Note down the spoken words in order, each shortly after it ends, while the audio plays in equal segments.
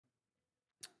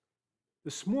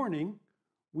This morning,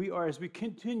 as we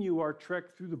continue our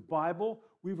trek through the Bible,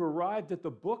 we've arrived at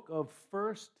the book of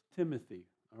 1 Timothy.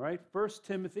 All right, 1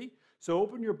 Timothy. So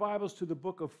open your Bibles to the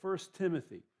book of 1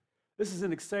 Timothy. This is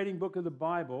an exciting book of the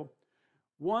Bible.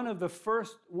 One of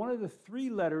the three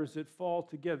letters that fall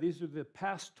together, these are the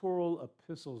pastoral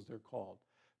epistles, they're called.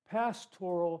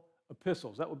 Pastoral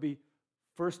epistles. That would be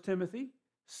 1 Timothy,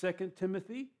 2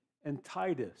 Timothy, and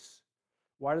Titus.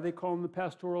 Why do they call them the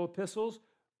pastoral epistles?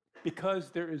 Because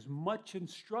there is much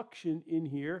instruction in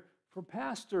here for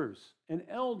pastors and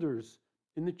elders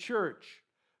in the church.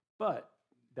 But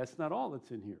that's not all that's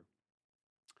in here.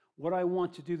 What I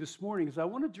want to do this morning is I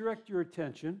want to direct your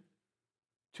attention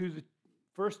to the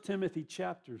 1 Timothy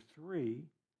chapter 3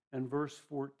 and verse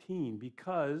 14,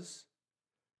 because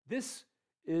this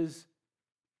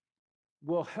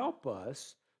will help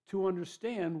us to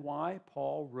understand why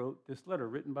Paul wrote this letter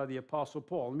written by the Apostle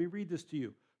Paul. Let me read this to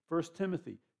you. 1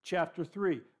 Timothy chapter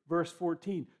 3, verse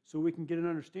 14, so we can get an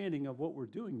understanding of what we're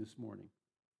doing this morning.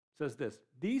 It says this: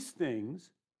 "These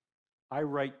things I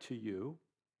write to you,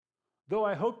 though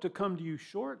I hope to come to you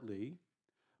shortly,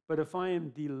 but if I am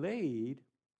delayed,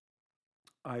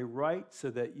 I write so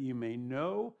that you may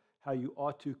know how you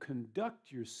ought to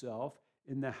conduct yourself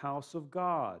in the house of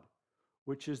God,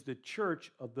 which is the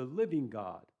church of the living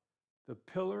God, the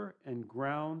pillar and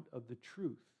ground of the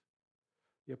truth."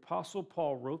 The Apostle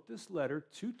Paul wrote this letter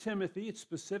to Timothy. It's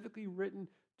specifically written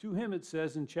to him, it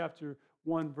says in chapter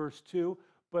 1, verse 2.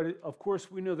 But of course,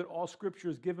 we know that all Scripture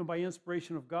is given by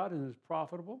inspiration of God and is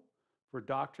profitable for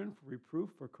doctrine, for reproof,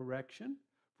 for correction,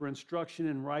 for instruction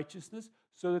in righteousness,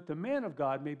 so that the man of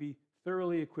God may be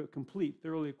thoroughly equipped,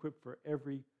 thoroughly equipped for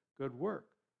every good work.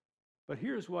 But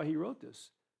here's why he wrote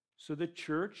this: so the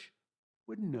church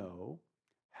would know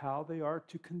how they are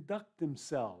to conduct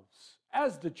themselves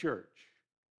as the church.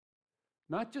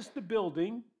 Not just the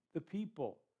building, the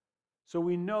people. So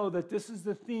we know that this is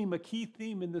the theme, a key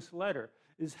theme in this letter,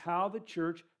 is how the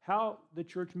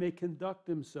church may conduct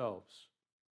themselves.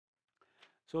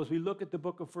 So as we look at the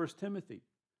book of 1 Timothy,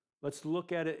 let's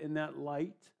look at it in that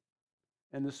light.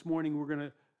 And this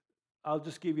morning I'll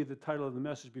just give you the title of the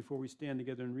message before we stand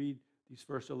together and read these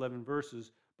first 11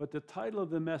 verses. But the title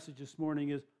of the message this morning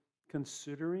is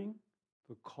Considering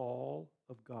the Call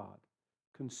of God.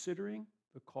 Considering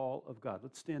the Call of God.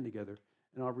 Let's stand together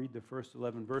and I'll read the first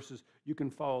 11 verses. You can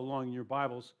follow along in your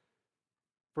Bibles.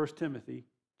 1 Timothy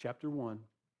chapter 1,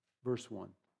 verse 1.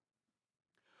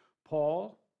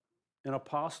 Paul, an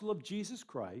apostle of Jesus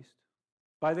Christ,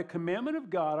 by the commandment of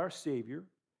God our Savior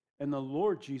and the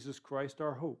Lord Jesus Christ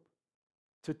our hope,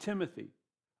 to Timothy,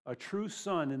 a true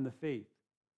son in the faith,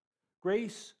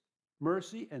 grace,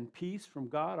 mercy, and peace from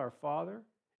God our Father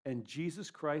and Jesus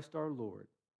Christ our Lord.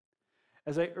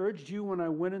 As I urged you when I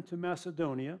went into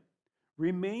Macedonia,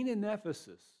 remain in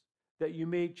Ephesus, that you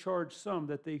may charge some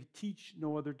that they teach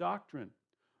no other doctrine,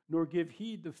 nor give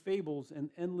heed to fables and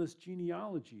endless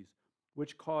genealogies,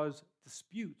 which cause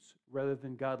disputes rather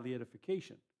than godly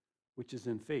edification, which is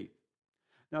in faith.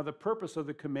 Now the purpose of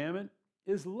the commandment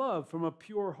is love from a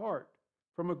pure heart,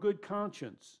 from a good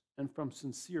conscience, and from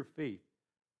sincere faith,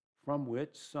 from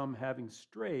which some, having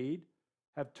strayed,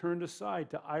 have turned aside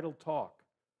to idle talk,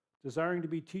 desiring to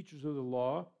be teachers of the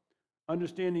law,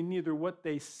 understanding neither what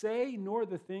they say nor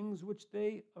the things which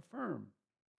they affirm.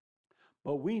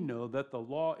 But we know that the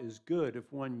law is good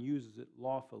if one uses it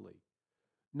lawfully,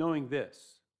 knowing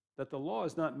this, that the law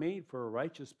is not made for a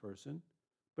righteous person,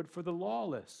 but for the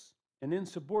lawless and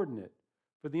insubordinate,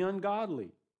 for the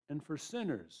ungodly and for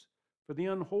sinners, for the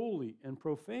unholy and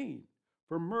profane,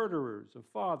 for murderers of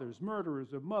fathers,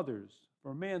 murderers of mothers,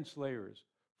 for manslayers,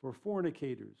 for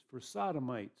fornicators, for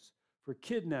sodomites, for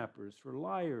kidnappers, for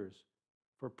liars,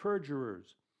 for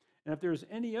perjurers. And if there is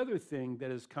any other thing that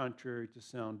is contrary to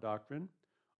sound doctrine,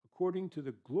 according to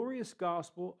the glorious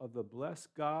gospel of the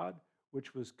blessed God,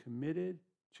 which was committed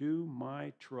to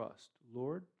my trust.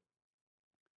 Lord,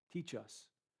 teach us.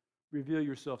 Reveal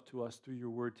yourself to us through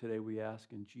your word today, we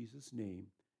ask in Jesus' name.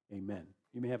 Amen.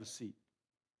 You may have a seat.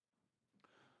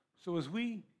 So as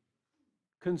we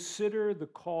consider the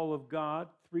call of God,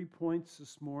 3 points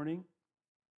this morning,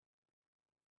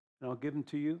 and I'll give them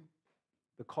to you.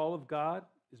 The call of God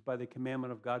is by the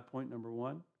commandment of God, point number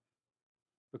 1.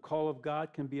 The call of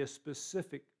God can be a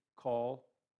specific call.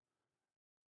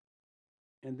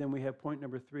 And then we have point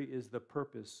number 3 is the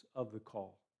purpose of the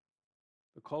call.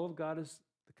 The call of God is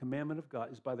the commandment of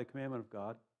God, is by the commandment of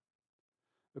God.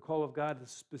 The call of God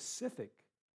is specific.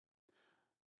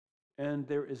 And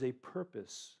there is a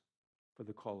purpose for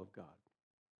the call of God.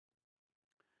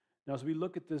 Now, as we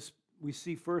look at this, we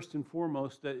see first and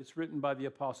foremost that it's written by the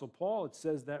Apostle Paul. It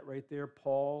says that right there,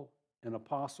 Paul, An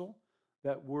apostle,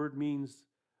 that word means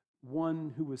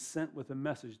one who was sent with a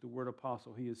message, the word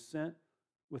apostle. He is sent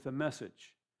with a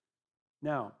message.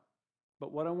 Now,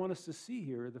 but what I want us to see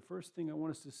here, the first thing I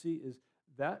want us to see is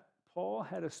that Paul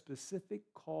had a specific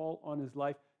call on his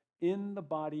life in the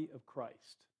body of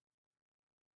Christ.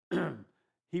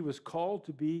 He was called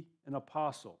to be an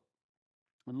apostle.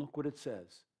 And look what it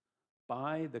says,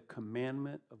 by the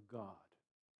commandment of God.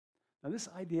 Now, this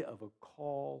idea of a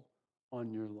call on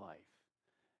your life,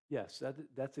 yes,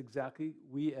 that's exactly,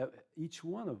 each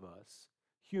one of us,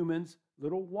 humans,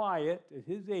 little Wyatt at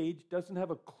his age doesn't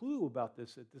have a clue about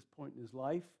this at this point in his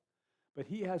life, but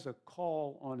he has a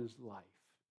call on his life.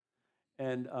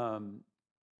 And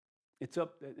it's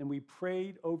up, and we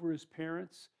prayed over his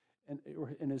parents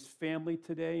and his family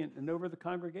today and over the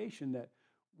congregation that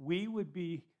we would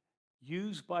be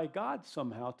used by God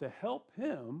somehow to help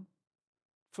him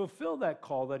fulfill that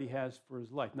call that he has for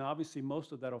his life. Now, obviously,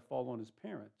 most of that will fall on his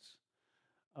parents.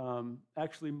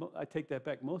 Actually, I take that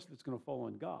back. Most of it's going to fall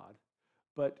on God.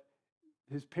 But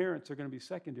his parents are going to be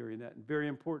secondary in that and very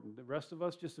important. The rest of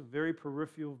us, just a very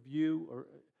peripheral view or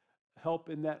help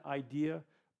in that idea.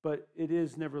 But it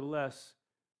is nevertheless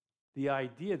the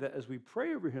idea that as we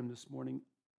pray over him this morning,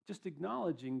 just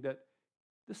acknowledging that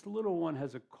this little one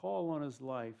has a call on his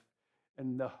life.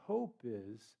 And the hope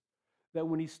is that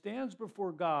when he stands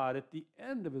before God at the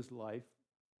end of his life,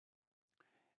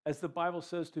 as the Bible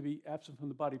says, to be absent from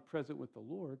the body, present with the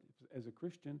Lord as a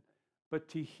Christian, but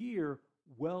to hear,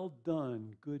 well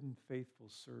done, good and faithful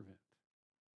servant.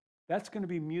 That's going to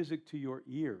be music to your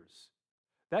ears.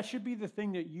 That should be the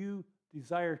thing that you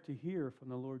desire to hear from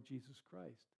the Lord Jesus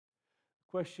Christ.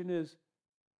 The question is,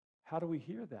 how do we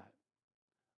hear that?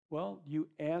 Well, you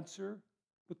answer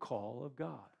the call of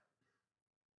God.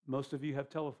 Most of you have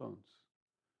telephones.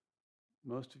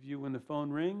 Most of you, when the phone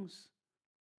rings,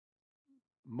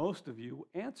 most of you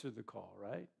answer the call,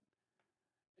 right?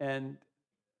 And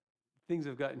things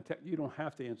have gotten, you don't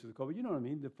have to answer the call, but you know what I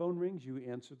mean. The phone rings, you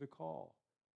answer the call.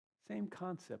 Same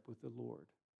concept with the Lord.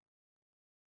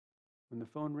 When the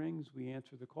phone rings, we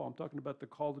answer the call. I'm talking about the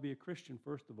call to be a Christian,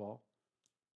 first of all.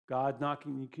 God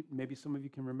knocking, maybe some of you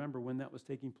can remember when that was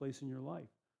taking place in your life.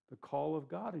 The call of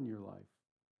God in your life.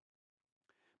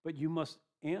 But you must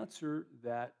answer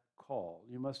that call.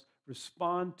 You must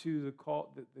respond to the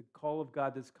call of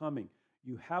God that's coming.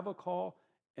 You have a call,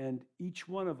 and each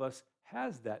one of us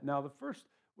has that. Now, the first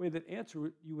way that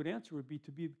you would answer would be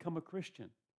to become a Christian.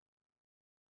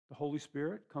 The Holy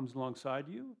Spirit comes alongside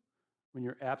you when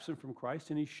you're absent from Christ,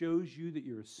 and he shows you that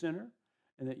you're a sinner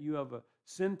and that you have a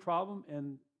sin problem,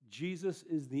 and Jesus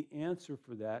is the answer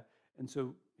for that. And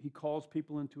so he calls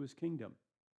people into his kingdom.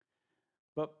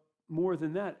 But more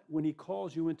than that, when he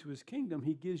calls you into his kingdom,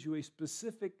 he gives you a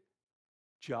specific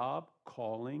job,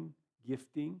 calling,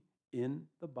 gifting in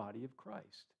the body of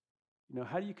Christ. You know,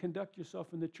 how do you conduct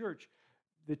yourself in the church?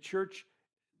 The church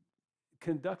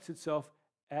conducts itself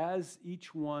as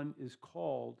each one is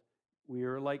called. We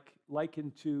are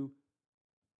likened to,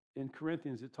 in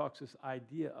Corinthians, it talks this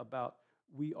idea about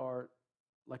we are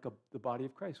like the body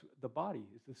of Christ. The body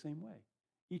is the same way.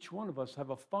 Each one of us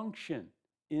have a function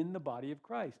in the body of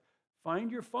Christ.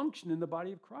 Find your function in the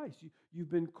body of Christ. You've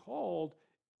been called,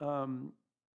 you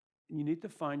need to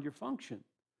find your function.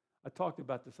 I talked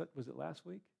about this, was it last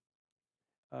week?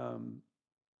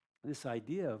 This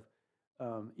idea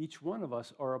of each one of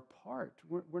us are a part.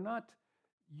 We're not,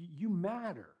 you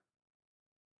matter.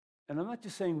 And I'm not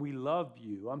just saying we love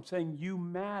you. I'm saying you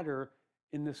matter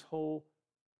in this whole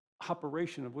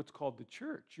operation of what's called the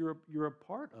church. You're a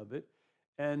part of it.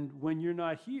 And when you're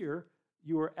not here,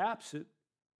 you are absent.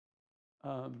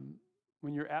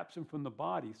 When you're absent from the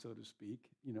body, so to speak,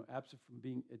 absent from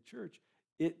being at church,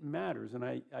 it matters. And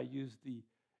I use the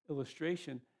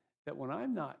illustration that when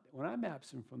I'm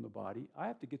absent from the body, I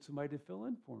have to get somebody to fill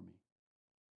in for me,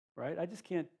 right? I just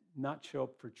can't not show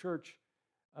up for church.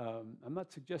 I'm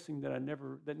not suggesting that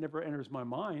that never enters my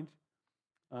mind.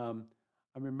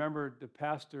 I remember the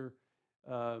pastor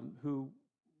who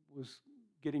was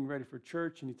getting ready for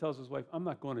church, and he tells his wife, "I'm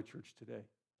not going to church today."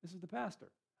 This is the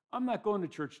pastor. "I'm not going to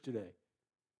church today."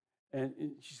 And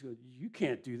she said, "You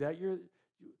can't do that.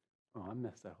 Oh, I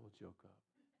messed that whole joke up.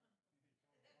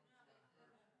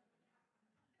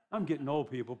 I'm getting old,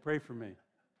 people. Pray for me.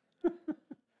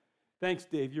 Thanks,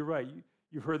 Dave. You're right.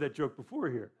 You've heard that joke before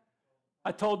here.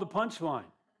 I told the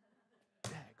punchline.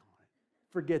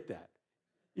 Forget that.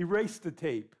 Erase the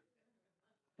tape.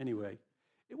 Anyway,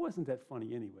 it wasn't that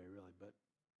funny anyway, really. But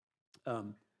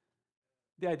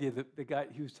the idea that the guy,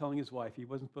 he was telling his wife, you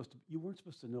weren't supposed to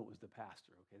know it was the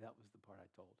pastor. Okay, that was the part I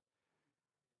told.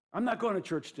 "I'm not going to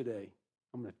church today."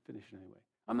 I'm going to finish it anyway.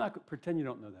 I'm not going to pretend you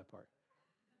don't know that part.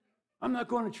 I'm not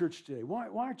going to church today. Why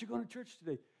aren't you going to church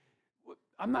today?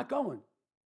 I'm not going.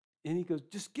 And he goes,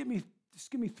 just give me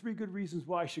 3 good reasons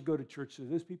why I should go to church today.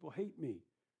 Those people hate me.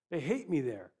 They hate me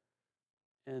there.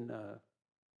 And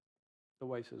the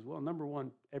wife says, well, number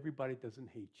 1, everybody doesn't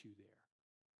hate you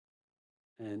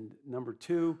there. And number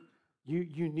 2,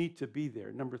 you need to be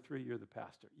there. Number 3, you're the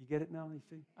pastor. You get it now? You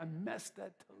see? I messed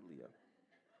that totally up.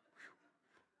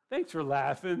 Thanks for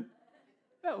laughing.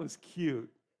 That was cute.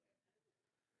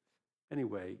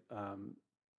 Anyway,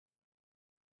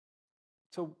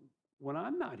 so when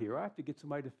I'm not here, I have to get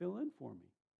somebody to fill in for me.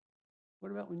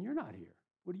 What about when you're not here?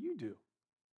 What do? Do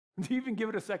you even give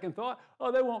it a second thought?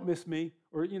 Oh, they won't miss me.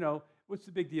 Or, what's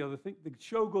the big deal? The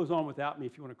show goes on without me,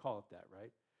 if you want to call it that,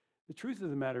 right? The truth of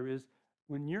the matter is,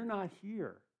 when you're not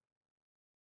here,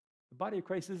 the body of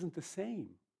Christ isn't the same.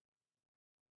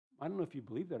 I don't know if you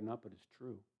believe that or not, but it's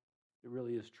true. It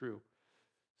really is true.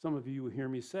 Some of you will hear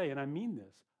me say, and I mean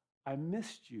this, I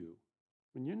missed you.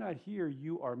 When you're not here,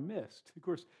 you are missed. Of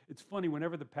course, it's funny,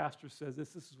 whenever the pastor says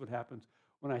this is what happens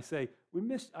when I say,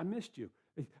 I missed you.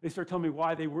 They start telling me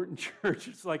why they weren't in church.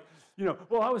 It's like,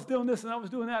 well, I was doing this and I was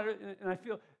doing that, and I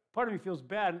feel, part of me feels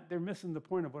bad. They're missing the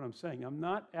point of what I'm saying. I'm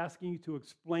not asking you to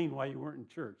explain why you weren't in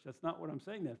church. That's not what I'm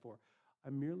saying that for. I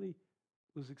merely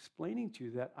was explaining to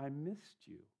you that I missed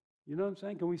you. You know what I'm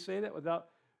saying? Can we say that without,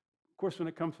 of course, when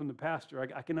it comes from the pastor,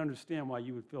 I can understand why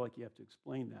you would feel like you have to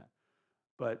explain that.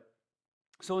 But,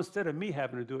 so instead of me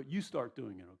having to do it, you start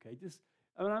doing it, okay?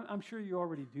 I'm sure you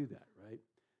already do that, right?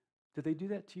 Did they do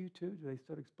that to you too? Did they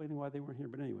start explaining why they weren't here?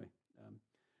 But anyway,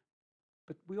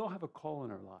 but we all have a call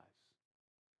in our lives,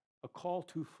 a call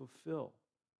to fulfill.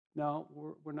 Now,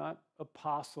 we're not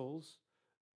apostles,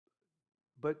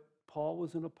 but Paul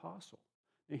was an apostle.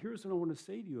 Now, here's what I want to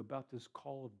say to you about this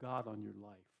call of God on your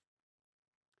life.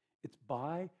 It's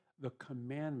by the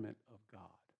commandment of God.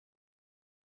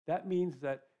 That means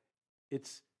that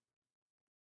it's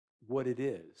what it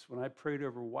is. When I prayed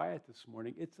over Wyatt this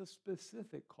morning, it's a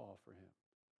specific call for him.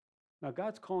 Now,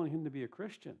 God's calling him to be a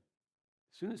Christian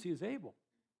as soon as he is able.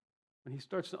 When he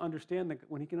starts to understand,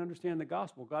 when he can understand the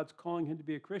gospel, God's calling him to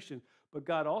be a Christian. But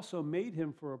God also made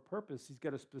him for a purpose. He's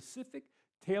got a specific,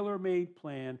 tailor-made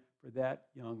plan for that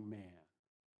young man.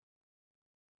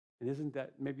 And isn't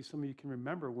that, maybe some of you can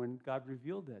remember when God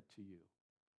revealed that to you.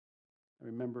 I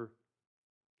remember,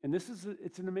 and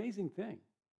it's an amazing thing.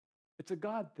 It's a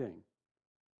God thing.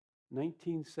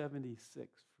 1976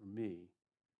 for me,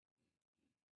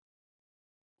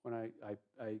 when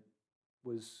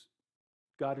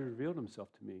God had revealed himself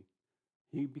to me.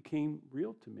 He became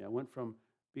real to me. I went from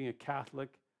being a Catholic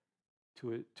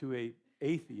to a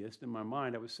atheist. In my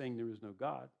mind, I was saying there was no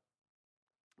God.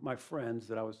 My friends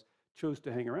that I chose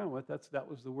to hang around with, that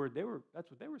was the word that's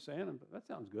what they were saying, and that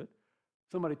sounds good.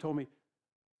 Somebody told me,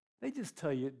 they just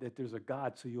tell you that there's a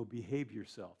God so you'll behave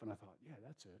yourself. And I thought, yeah,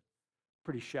 that's it.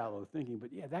 Pretty shallow thinking,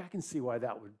 but yeah, I can see why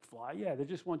that would fly. Yeah, they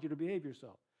just want you to behave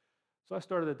yourself. So I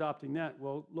started adopting that.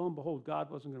 Well, lo and behold,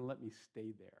 God wasn't going to let me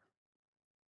stay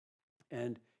there.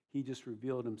 And he just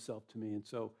revealed himself to me. And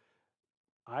so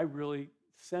I really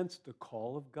sensed the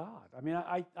call of God. I mean,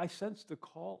 I sensed the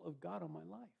call of God on my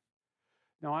life.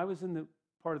 Now, I was in the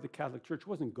part of the Catholic Church,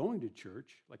 wasn't going to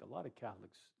church like a lot of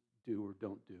Catholics do or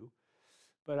don't do.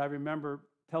 But I remember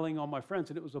telling all my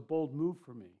friends, and it was a bold move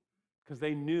for me because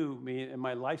they knew me and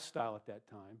my lifestyle at that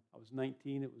time. I was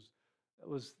 19.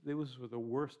 Those were the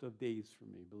worst of days for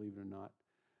me, believe it or not,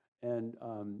 and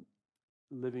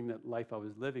living that life I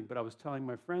was living. But I was telling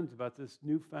my friends about this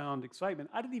newfound excitement.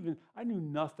 I knew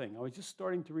nothing. I was just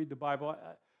starting to read the Bible.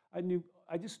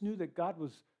 I just knew that God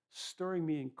was stirring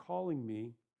me and calling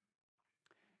me,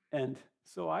 and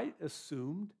so I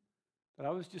assumed that I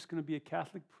was just going to be a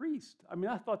Catholic priest. I mean,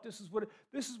 I thought this is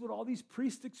what all these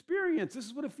priests experience. This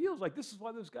is what it feels like. This is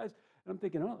why those guys. And I'm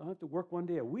thinking, oh, I'll have to work one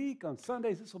day a week on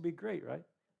Sundays. This will be great, right?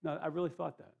 No, I really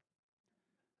thought that.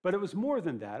 But it was more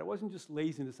than that. It wasn't just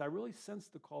laziness. I really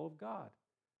sensed the call of God.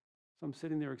 So I'm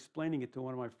sitting there explaining it to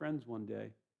one of my friends one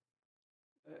day,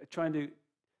 trying to,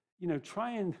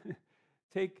 try and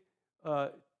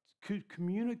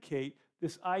communicate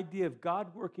this idea of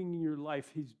God working in your life.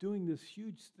 He's doing this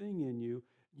huge thing in you.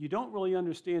 You don't really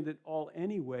understand it all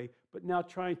anyway, but now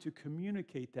trying to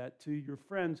communicate that to your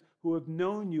friends who have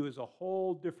known you as a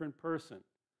whole different person.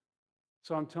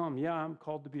 So I'm telling them, yeah, I'm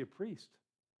called to be a priest.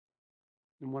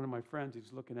 And one of my friends,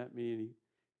 he's looking at me,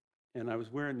 and I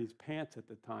was wearing these pants at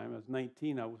the time. I was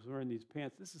 19. I was wearing these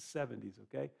pants. This is 70s,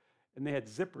 okay? And they had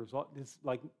zippers,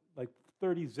 like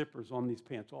 30 zippers on these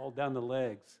pants, all down the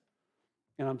legs.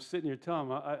 And I'm sitting here telling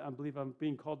him, I believe I'm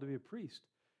being called to be a priest.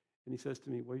 And he says to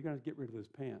me, well, you're going to get rid of those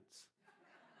pants.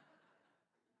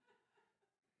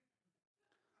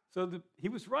 So he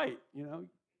was right,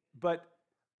 But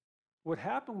what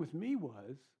happened with me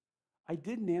was I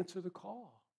didn't answer the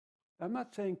call. I'm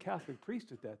not saying Catholic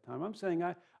priest at that time. I'm saying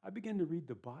I began to read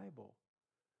the Bible.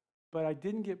 But I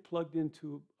didn't get plugged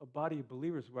into a body of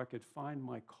believers where I could find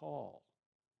my call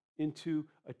into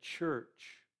a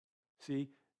church. See,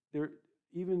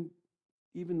 even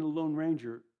the Lone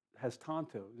Ranger has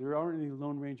Tonto. There aren't any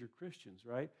Lone Ranger Christians,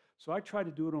 right? So I tried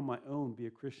to do it on my own, be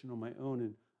a Christian on my own.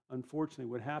 And unfortunately,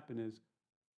 what happened is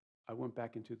I went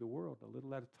back into the world a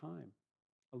little at a time,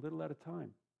 a little at a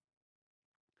time.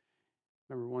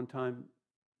 Remember one time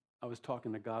I was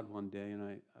talking to God one day, and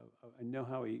I know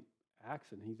how he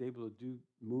acts, and he's able to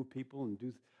move people and do.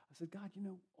 I said, God,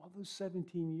 all those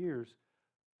 17 years,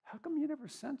 how come you never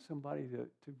sent somebody to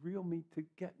reel me, to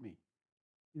get me,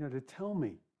 to tell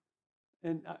me?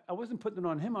 And I wasn't putting it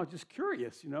on him. I was just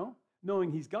curious,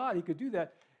 knowing he's God, he could do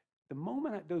that. The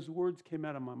moment those words came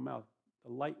out of my mouth,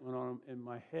 the light went on in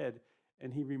my head,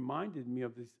 and he reminded me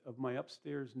of my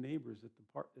upstairs neighbors at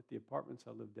the apartments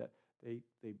I lived at. They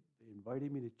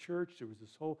invited me to church. There was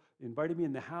they invited me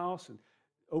in the house and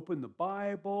opened the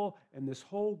Bible, and this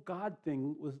whole God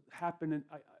thing was happening.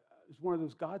 It was one of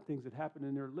those God things that happened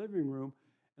in their living room,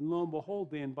 and lo and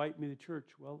behold, they invite me to church.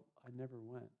 Well, I never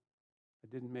went. I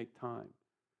didn't make time.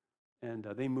 And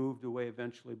they moved away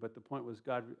eventually, but the point was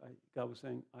God was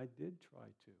saying, I did try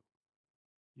to.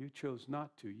 You chose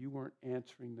not to. You weren't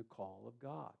answering the call of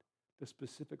God, the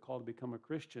specific call to become a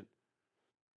Christian.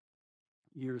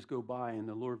 Years go by, and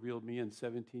the Lord reeled me in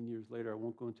 17 years later. I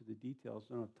won't go into the details,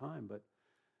 I don't have time, but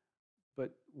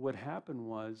what happened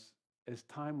was, as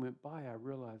time went by, I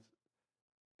realized,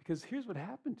 because here's what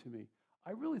happened to me.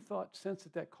 I really thought, since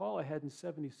that call I had in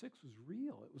 76 was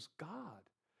real. It was God.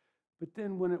 But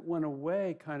then when it went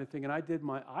away, kind of thing, and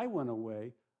I went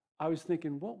away, I was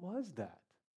thinking, what was that?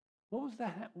 What was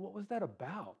that? What was that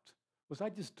about? Was I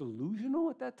just delusional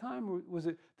at that time? Or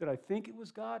did I think it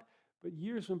was God? But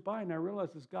years went by, and I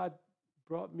realized as God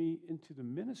brought me into the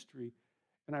ministry,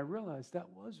 and I realized that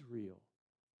was real.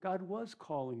 God was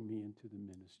calling me into the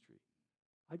ministry.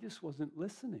 I just wasn't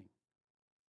listening.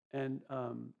 And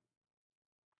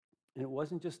it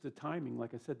wasn't just the timing.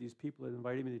 Like I said, these people had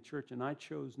invited me to church, and I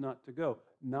chose not to go,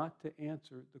 not to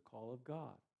answer the call of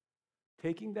God.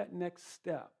 Taking that next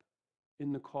step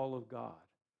in the call of God,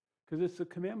 because it's a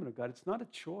commandment of God. It's not a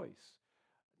choice.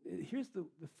 Here's the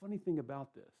funny thing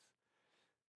about this.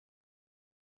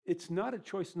 It's not a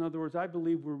choice. In other words, I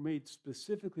believe we're made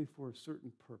specifically for a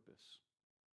certain purpose.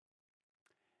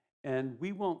 And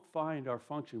we won't find our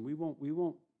function. We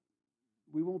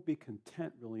won't be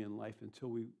content really in life until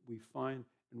we find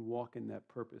and walk in that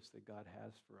purpose that God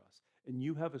has for us. And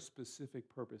you have a specific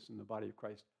purpose in the body of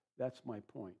Christ. That's my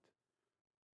point.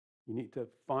 You need to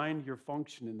find your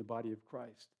function in the body of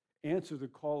Christ. Answer the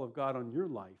call of God on your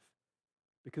life,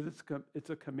 because it's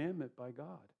a commandment by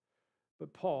God.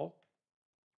 But Paul,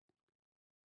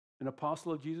 an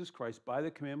apostle of Jesus Christ, by the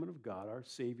commandment of God, our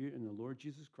Savior, and the Lord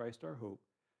Jesus Christ, our hope,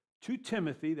 to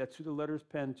Timothy, that's who the letter's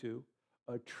penned to,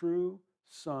 a true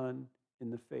son in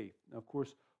the faith. Now, of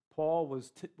course,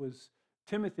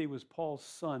 Timothy was Paul's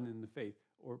son in the faith,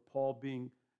 or Paul being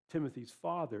Timothy's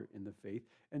father in the faith.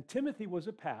 And Timothy was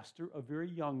a pastor, a very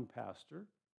young pastor.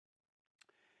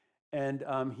 And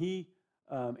he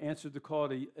answered the call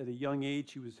at a young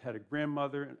age. He had a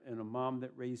grandmother and a mom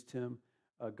that raised him,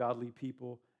 godly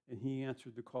people, and he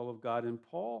answered the call of God. And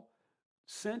Paul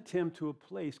sent him to a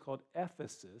place called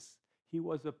Ephesus. He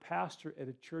was a pastor at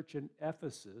a church in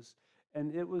Ephesus,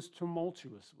 and it was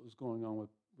tumultuous what was going on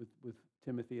with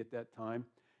Timothy at that time,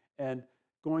 and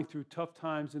going through tough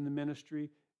times in the ministry.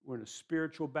 We're in a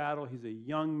spiritual battle. He's a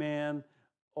young man,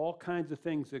 all kinds of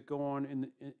things that go on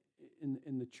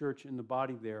in the church, in the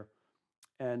body there.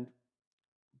 And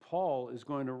Paul is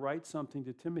going to write something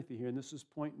to Timothy here, and this is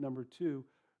point number 2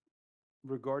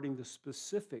 regarding the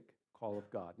specific call of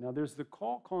God. Now, there's the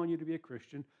call calling you to be a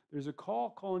Christian. There's a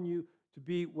call calling you to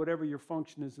be whatever your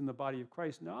function is in the body of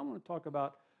Christ. Now, I want to talk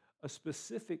about a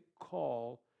specific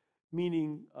call,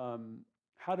 meaning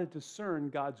how to discern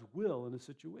God's will in a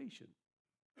situation.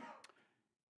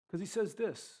 Because he says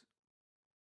this,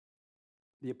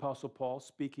 the Apostle Paul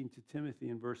speaking to Timothy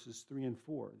in verses 3 and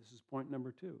 4. This is point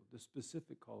number 2, the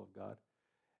specific call of God.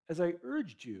 As I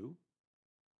urged you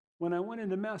when I went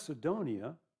into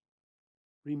Macedonia,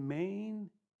 remain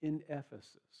in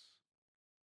Ephesus.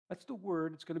 That's the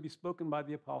word. It's going to be spoken by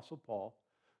the Apostle Paul,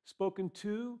 spoken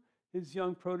to his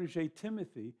young protege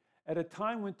Timothy at a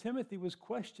time when Timothy was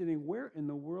questioning, where in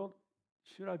the world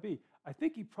should I be? I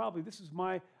think this is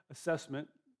my assessment,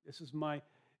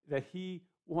 that he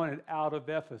wanted out of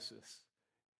Ephesus.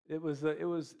 He was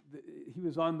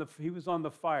on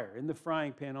the fire, in the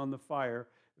frying pan on the fire.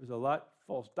 There was a lot of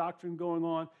false doctrine going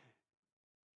on.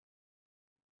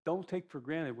 Don't take for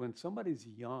granted when somebody's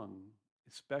young,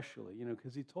 especially,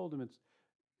 because he told him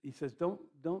he says, don't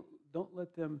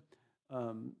let them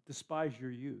despise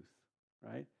your youth,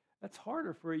 right? That's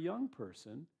harder for a young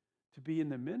person to be in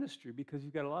the ministry because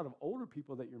you've got a lot of older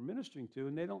people that you're ministering to,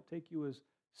 and they don't take you as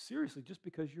seriously just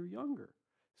because you're younger.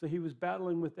 So he was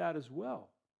battling with that as well.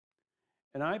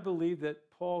 And I believe that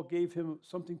Paul gave him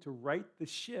something to right the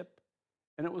ship,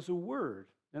 and it was a word.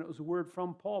 And it was a word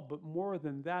from Paul, but more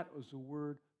than that, it was a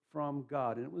word from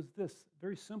God. And it was this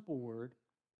very simple word: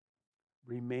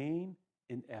 remain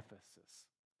in Ephesus.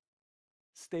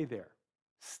 Stay there.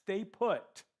 Stay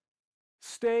put.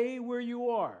 Stay where you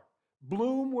are.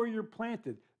 Bloom where you're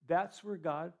planted. That's where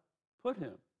God put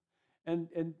him.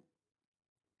 And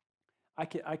I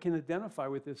can identify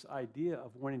with this idea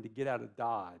of wanting to get out of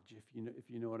Dodge, if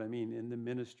you know what I mean, in the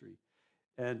ministry.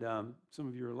 And some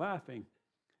of you are laughing.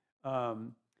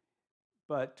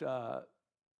 But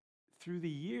through the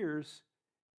years,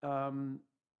 when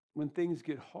things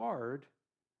get hard,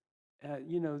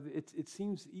 it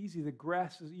seems easy. The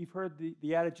grass is, you've heard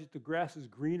the adage that the grass is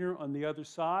greener on the other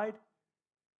side.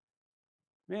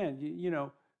 Man,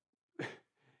 you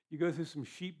go through some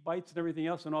sheep bites and everything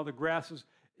else, and all the grasses.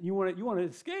 You want to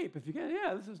escape if you can.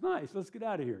 Yeah, this is nice. Let's get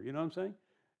out of here. You know what I'm saying?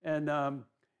 And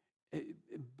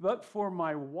but for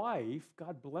my wife,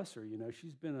 God bless her.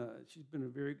 She's been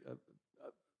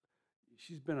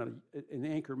an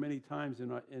anchor many times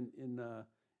in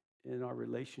our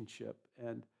relationship.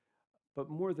 But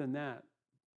more than that,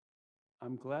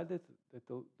 I'm glad that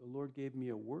the Lord gave me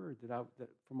a word that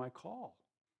for my call.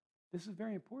 This is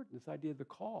very important. This idea of the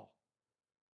call.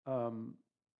 The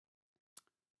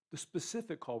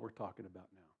specific call we're talking about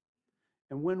now.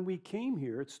 And when we came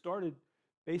here, it started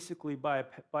basically by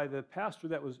the pastor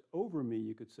that was over me,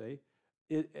 you could say,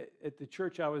 at the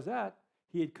church I was at.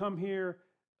 He had come here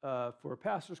for a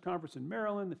pastor's conference in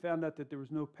Maryland. They found out that there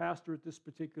was no pastor at this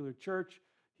particular church.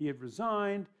 He had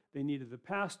resigned. They needed the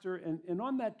pastor. And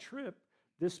on that trip,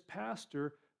 this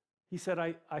pastor, he said,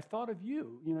 I thought of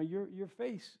you. Your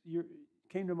face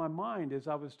came to my mind as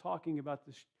I was talking about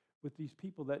this with these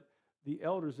people, that the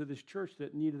elders of this church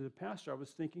that needed a pastor. I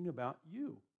was thinking about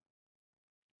you.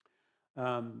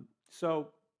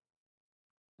 So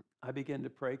I began to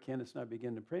pray. Candace and I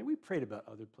began to pray. And we prayed about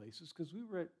other places because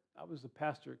I was the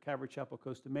pastor at Calvary Chapel,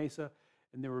 Costa Mesa,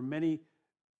 and there were many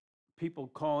people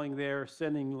calling there,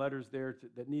 sending letters there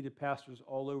that needed pastors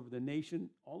all over the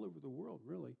nation, all over the world,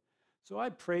 really. So I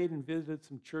prayed and visited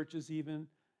some churches even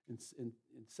in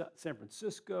San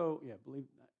Francisco. Yeah,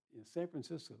 San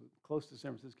Francisco, close to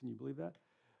San Francisco. Can you believe that?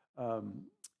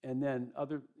 And then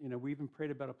we even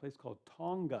prayed about a place called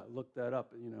Tonga. Look that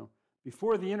up.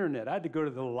 Before the internet, I had to go to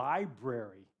the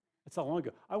library. That's how long ago.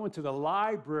 I went to the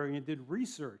library and did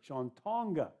research on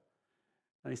Tonga.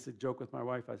 And I used to joke with my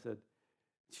wife. I said,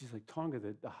 she's like, Tonga,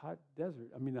 the hot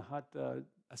desert. I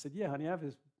said, yeah, honey, I have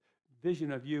this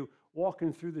vision of you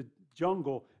walking through the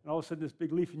jungle, and all of a sudden this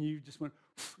big leaf, and you just went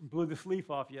and blew this leaf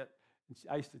off yet. And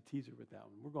I used to tease her with that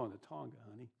one. We're going to Tonga,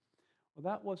 honey. Well,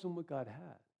 that wasn't what God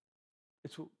had.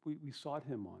 It's what we sought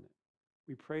him on it.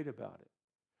 We prayed about it.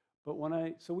 But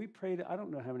we prayed, I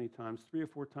don't know how many times, 3 or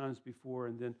 4 times before,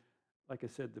 and then, like I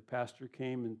said, the pastor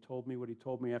came and told me what he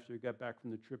told me after he got back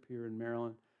from the trip here in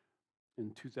Maryland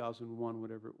in 2001,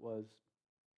 whatever it was,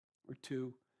 or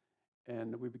 2.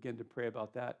 And we began to pray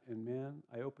about that. And man,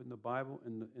 I opened the Bible,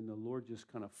 and the Lord just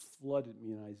kind of flooded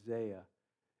me in Isaiah.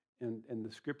 And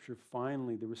the scripture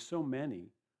finally, there were so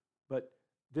many, but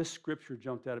this scripture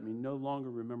jumped out at me: no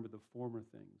longer remember the former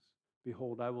things.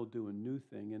 Behold, I will do a new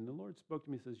thing. And the Lord spoke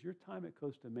to me and says, your time at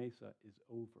Costa Mesa is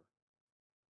over.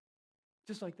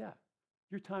 Just like that.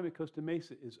 Your time at Costa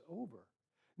Mesa is over.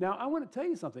 Now, I want to tell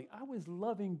you something. I was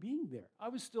loving being there. I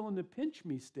was still in the pinch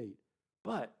me state,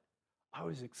 but I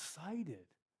was excited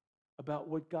about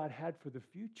what God had for the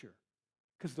future,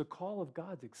 because the call of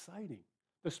God's exciting.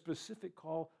 The specific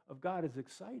call of God is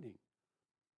exciting.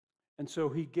 And so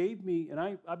he gave me, and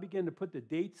I began to put the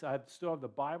dates. I still have the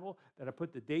Bible that I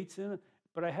put the dates in,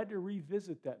 but I had to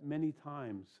revisit that many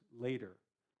times later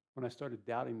when I started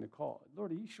doubting the call.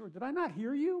 Lord, are you sure? Did I not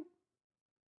hear you?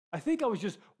 I think I was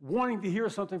just wanting to hear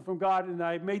something from God, and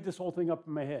I made this whole thing up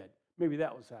in my head. Maybe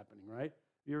that was happening, right?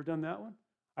 You ever done that one?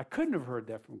 I couldn't have heard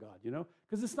that from God,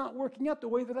 because it's not working out the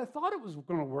way that I thought it was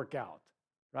going to work out,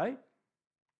 right?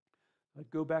 I'd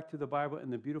go back to the Bible,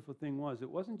 and the beautiful thing was, it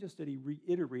wasn't just that he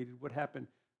reiterated what happened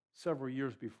several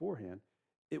years beforehand.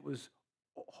 It was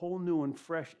whole new and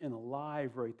fresh and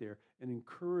alive right there. An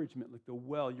encouragement like the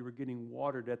well. You were getting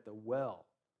watered at the well,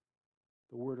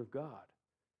 the Word of God.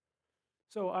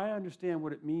 So I understand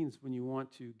what it means when you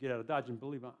want to get out of Dodge. And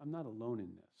believe me, I'm not alone in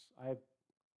this.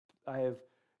 I have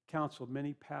counseled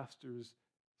many pastors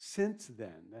since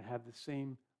then that have the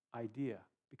same idea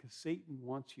because Satan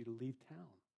wants you to leave town.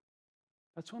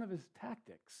 That's one of his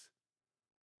tactics.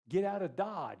 Get out of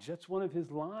Dodge. That's one of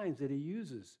his lines that he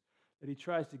uses, that he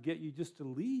tries to get you just to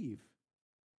leave.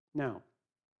 Now,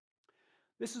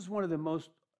 this is one of the most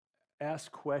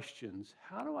asked questions.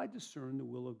 How do I discern the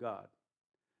will of God?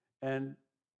 And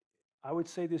I would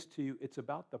say this to you, it's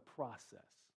about the process,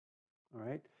 all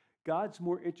right? God's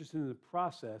more interested in the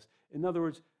process. In other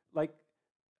words, like,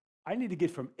 I need to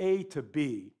get from A to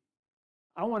B.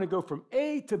 I want to go from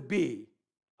A to B.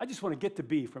 I just want to get to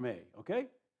B from A, okay?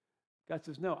 God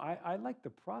says, no, I like the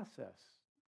process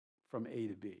from A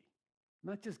to B.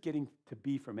 Not just getting to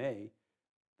B from A.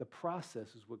 The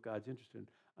process is what God's interested in.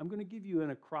 I'm going to give you an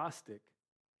acrostic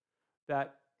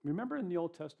that, remember in the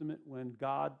Old Testament when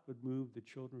God would move the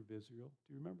children of Israel?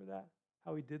 Do you remember that?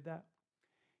 How he did that?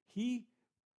 He,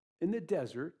 in the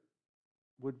desert,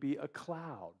 would be a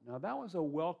cloud. Now, that was a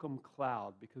welcome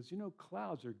cloud because, you know,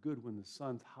 clouds are good when the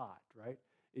sun's hot, right?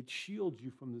 It shields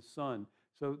you from the sun.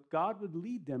 So God would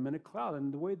lead them in a cloud.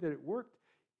 And the way that it worked,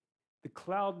 the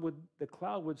cloud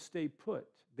would stay put.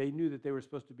 They knew that they were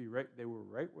supposed to be right. They were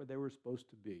right where they were supposed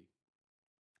to be.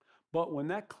 But when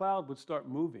that cloud would start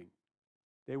moving,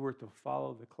 they were to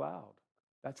follow the cloud.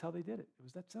 That's how they did it. It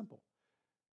was that simple.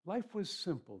 Life was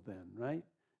simple then, right?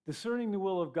 Discerning the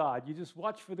will of God. You just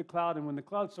watch for the cloud, and when the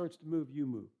cloud starts to move, you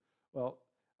move. Well,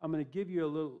 I'm going to give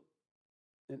you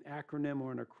an acronym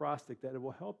or an acrostic that it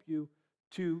will help you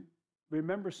to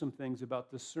remember some things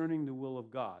about discerning the will of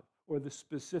God or the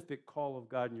specific call of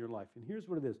God in your life. And here's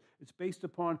what it is. It's based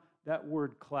upon that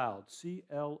word cloud,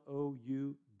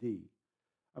 C-L-O-U-D.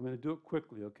 I'm going to do it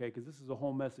quickly, okay, because this is a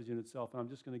whole message in itself, and I'm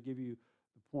just going to give you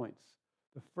the points.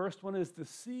 The first one is the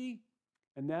C,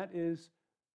 and that is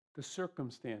the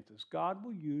circumstances. God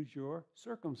will use your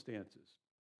circumstances.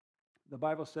 The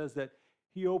Bible says that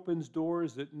he opens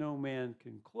doors that no man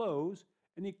can close,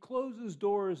 and he closes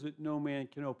doors that no man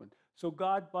can open. So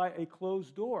God, by a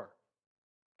closed door,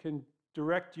 can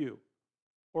direct you,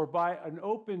 or by an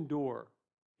open door,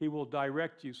 he will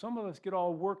direct you. Some of us get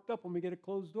all worked up when we get a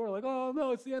closed door, like, oh,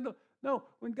 no, it's the end of... No,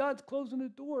 when God's closing a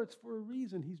door, it's for a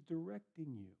reason. He's directing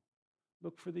you.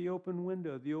 Look for the open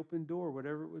window, the open door,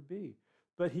 whatever it would be.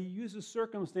 But he uses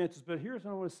circumstances. But here's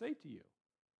what I want to say to you.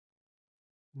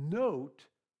 Note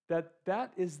that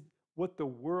that is what the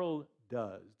world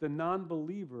does. The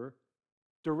non-believer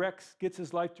gets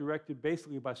his life directed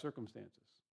basically by circumstances.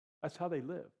 That's how they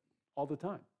live all the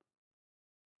time.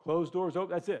 Closed doors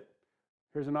open, that's it.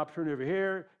 Here's an opportunity over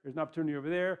here. Here's an opportunity over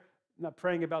there. Not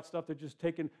praying about stuff. They're just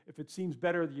taking, if it seems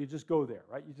better, you just go there,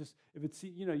 right? You just, if it's,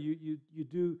 you know, you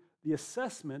do the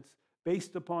assessments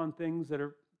based upon things that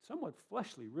are somewhat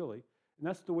fleshly, really. And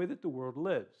that's the way that the world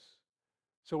lives.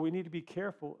 So we need to be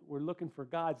careful. We're looking for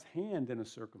God's hand in a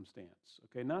circumstance,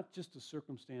 okay? Not just the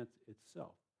circumstance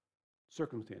itself.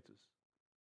 Circumstances.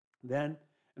 Then,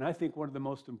 and I think one of the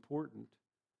most important,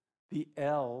 the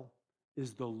L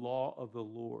is the law of the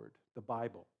Lord, the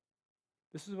Bible.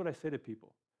 This is what I say to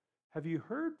people. Have you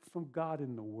heard from God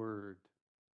in the Word?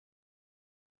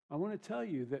 I want to tell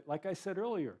you that, like I said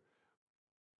earlier,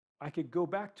 I could go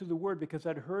back to the Word because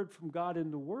I'd heard from God in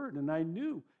the Word, and I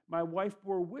knew. My wife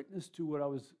bore witness to what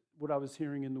I was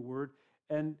hearing in the Word,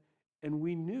 and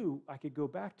we knew I could go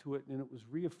back to it, and it was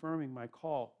reaffirming my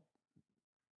call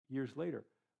years later.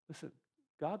 Listen,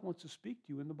 God wants to speak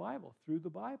to you in the Bible, through the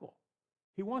Bible.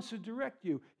 He wants to direct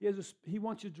you. He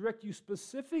wants to direct you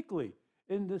specifically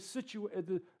in the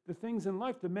things in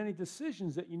life, the many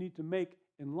decisions that you need to make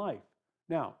in life.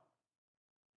 Now,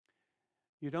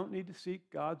 you don't need to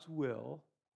seek God's will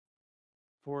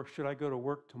for should I go to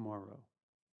work tomorrow,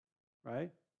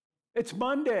 right? It's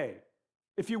Monday.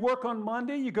 If you work on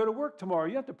Monday, you go to work tomorrow.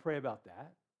 You have to pray about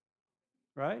that,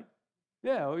 right?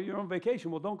 Yeah, well, you're on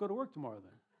vacation. Well, don't go to work tomorrow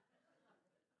then.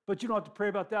 But you don't have to pray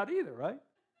about that either, right?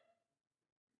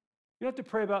 You don't have to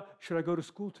pray about, should I go to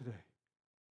school today?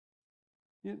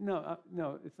 No,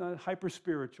 it's not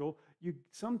hyper-spiritual.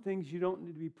 Some things you don't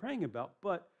need to be praying about,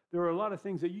 but there are a lot of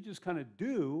things that you just kind of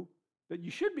do that you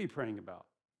should be praying about.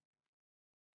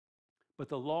 But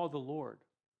the law of the Lord,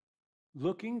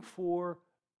 looking for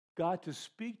God to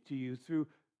speak to you through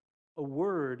a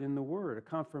word in the Word, a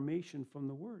confirmation from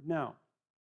the Word. Now,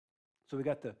 so we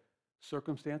got the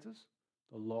circumstances,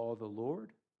 the law of the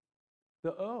Lord,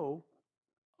 the O,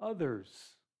 others.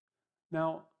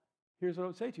 Now, here's what I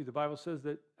would say to you. The Bible says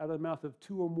that out of the mouth of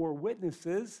two or more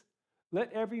witnesses,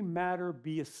 let every matter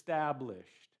be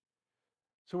established.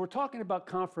 So we're talking about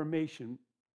confirmation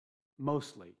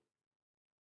mostly.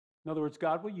 In other words,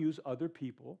 God will use other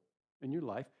people in your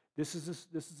life. This is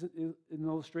an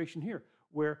illustration here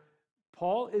where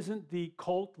Paul isn't the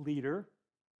cult leader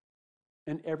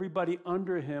and everybody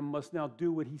under him must now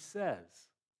do what he says,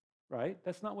 right?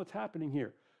 That's not what's happening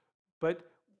here. But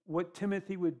what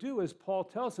Timothy would do is Paul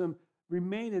tells him,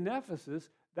 remain in Ephesus.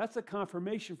 That's a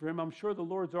confirmation for him. I'm sure the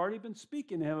Lord's already been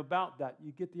speaking to him about that.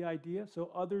 You get the idea?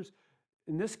 So others,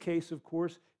 in this case, of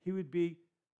course, he would be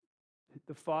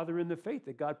the father in the faith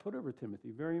that God put over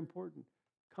Timothy. Very important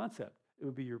concept. It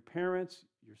would be your parents,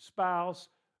 your spouse,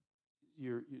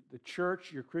 the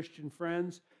church, your Christian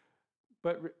friends.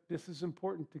 But this is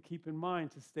important to keep in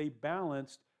mind, to stay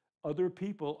balanced. Other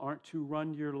people aren't to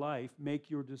run your life, make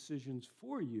your decisions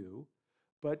for you,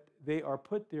 but they are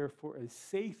put there for a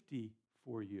safety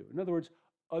for you. In other words,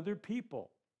 other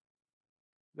people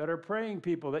that are praying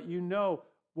people that you know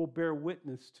will bear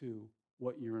witness to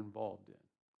what you're involved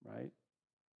in, right?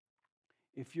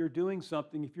 If you're doing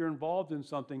something, if you're involved in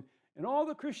something, and all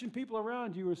the Christian people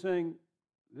around you are saying,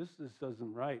 this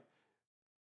isn't right,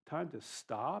 time to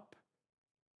stop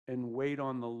and wait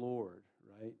on the Lord,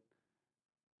 right?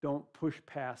 Don't push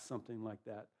past something like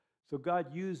that. So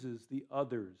God uses the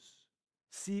others,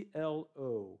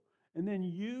 CLO. And then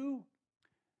you,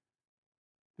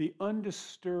 the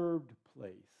undisturbed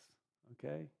place,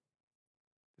 okay?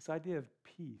 This idea of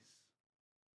peace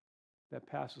that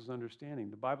passes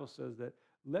understanding. The Bible says that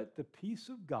let the peace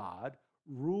of God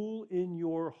rule in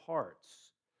your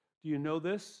hearts. Do you know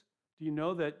this? Do you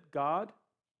know that God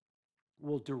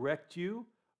will direct you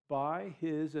by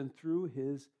his and through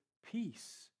his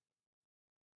peace?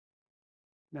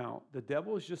 Now, the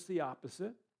devil is just the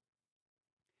opposite.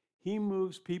 He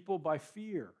moves people by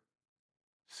fear,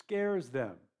 scares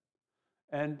them,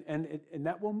 and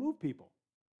that will move people.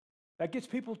 That gets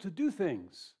people to do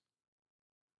things.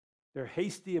 They're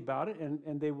hasty about it,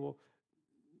 and they will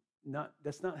not.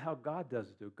 That's not how God does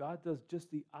it, though. God does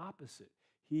just the opposite.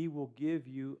 He will give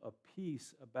you a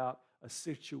peace about a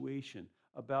situation,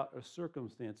 about a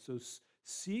circumstance. So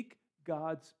seek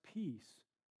God's peace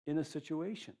in a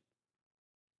situation.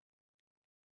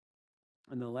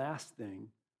 And the last thing,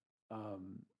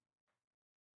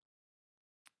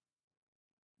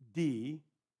 D,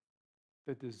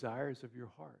 the desires of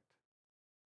your heart.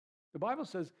 The Bible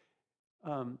says,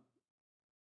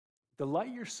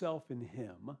 delight yourself in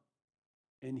him,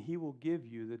 and he will give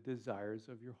you the desires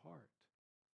of your heart.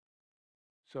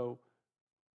 So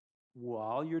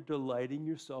while you're delighting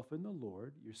yourself in the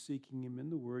Lord, you're seeking him in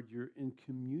the Word, you're in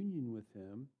communion with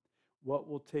him, what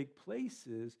will take place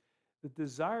is the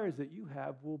desires that you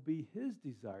have will be his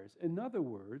desires. In other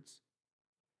words,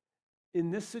 in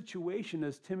this situation,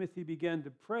 as Timothy began to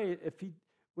pray,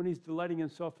 when he's delighting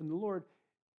himself in the Lord,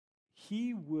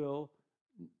 he will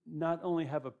not only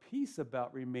have a peace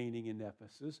about remaining in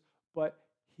Ephesus, but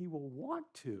he will want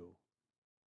to.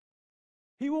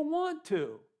 He will want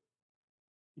to.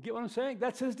 You get what I'm saying?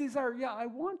 That's his desire. Yeah, I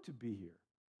want to be here.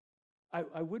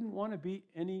 I wouldn't want to be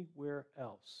anywhere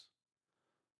else.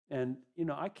 And, let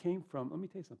me tell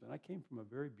you something. I came from a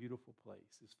very beautiful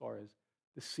place as far as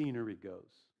the scenery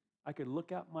goes. I could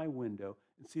look out my window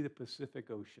and see the Pacific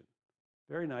Ocean.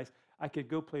 Very nice. I could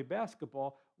go play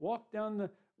basketball, walk down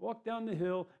the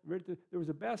hill. There was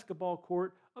a basketball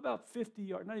court about 50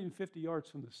 yards, not even 50 yards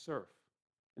from the surf.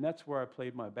 And that's where I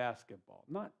played my basketball.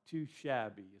 Not too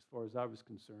shabby as far as I was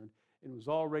concerned. And it was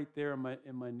all right there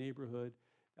in my neighborhood.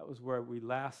 That was where we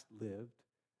last lived.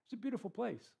 It's a beautiful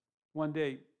place. One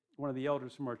day, one of the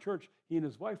elders from our church, he and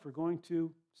his wife were going to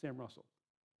Sam Russell.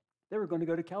 They were going to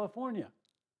go to California.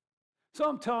 So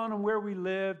I'm telling him where we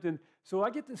lived. And so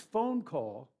I get this phone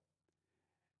call.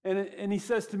 And he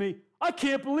says to me, I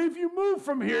can't believe you moved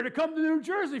from here to come to New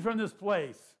Jersey from this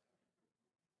place.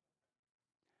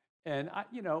 And,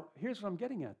 here's what I'm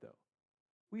getting at, though.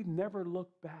 We've never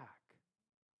looked back.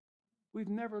 We've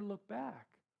never looked back.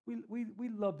 We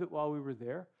loved it while we were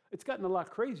there. It's gotten a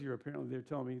lot crazier, apparently, they're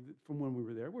telling me, from when we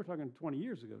were there. We're talking 20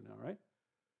 years ago now, right?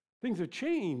 Things have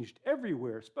changed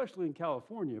everywhere, especially in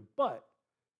California, but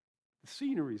the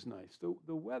scenery's nice.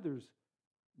 The weather's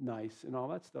nice and all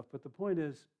that stuff. But the point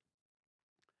is,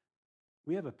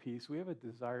 we have a peace. We have a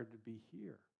desire to be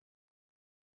here.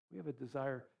 We have a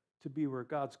desire to be where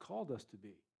God's called us to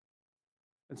be.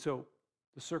 And so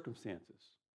the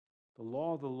circumstances, the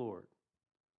law of the Lord,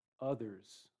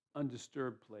 others,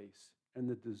 undisturbed place, and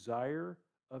the desire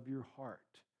of your heart.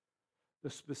 The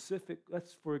specific,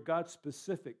 that's for God's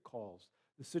specific calls,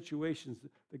 the situations,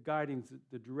 the guidings,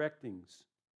 the directings.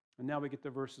 And now we get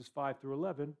to verses 5 through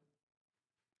 11.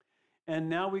 And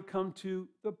now we come to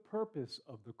the purpose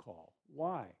of the call.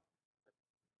 Why?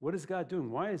 What is God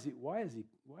doing? Why is he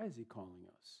calling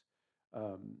us?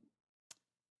 Let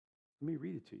me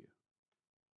read it to you.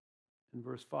 In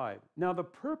verse 5. Now the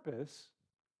purpose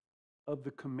of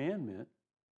the commandment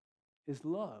is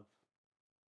love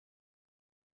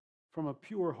from a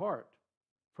pure heart,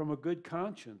 from a good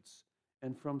conscience,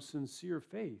 and from sincere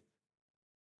faith,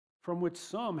 from which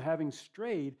some, having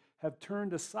strayed, have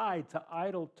turned aside to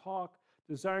idle talk,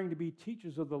 desiring to be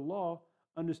teachers of the law,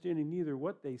 understanding neither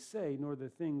what they say nor the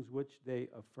things which they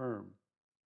affirm.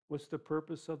 What's the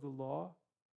purpose of the law?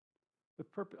 The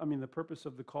purpose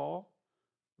of the call?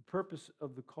 The purpose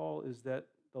of the call is that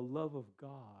the love of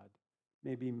God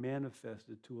may be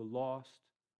manifested to a lost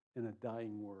and a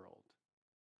dying world.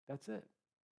 That's it.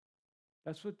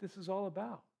 That's what this is all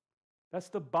about. That's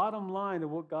the bottom line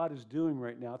of what God is doing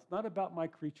right now. It's not about my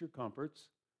creature comforts.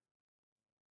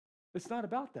 It's not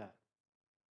about that.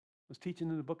 I was teaching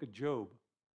in the book of Job.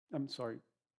 I'm sorry.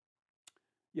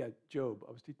 Yeah, Job.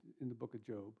 I was teaching in the book of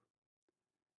Job.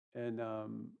 And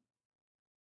I'm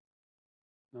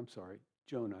sorry,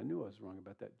 Jonah. I knew I was wrong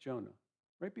about that. Jonah.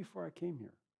 Right before I came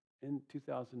here in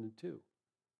 2002.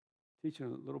 Teaching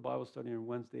a little Bible study on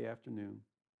Wednesday afternoon.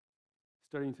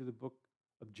 Studying through the book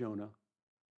of Jonah.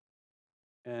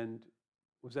 And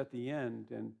was at the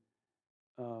end. And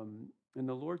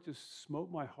the Lord just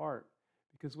smote my heart.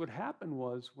 Because what happened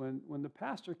was when the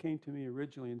pastor came to me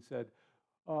originally and said,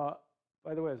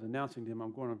 by the way, I was announcing to him,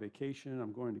 I'm going on vacation.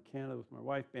 I'm going to Canada with my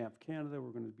wife, Banff, Canada. We're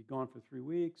going to be gone for 3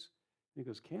 weeks. And he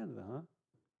goes, Canada, huh?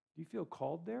 Do you feel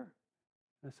called there?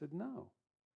 And I said, no.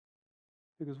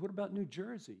 He goes, what about New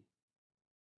Jersey?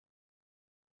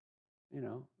 You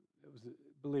know,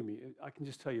 believe me, I can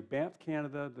just tell you, Banff,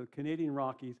 Canada, the Canadian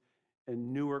Rockies,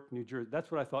 and Newark, New Jersey.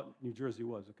 That's what I thought New Jersey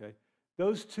was, okay?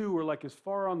 Those two were like as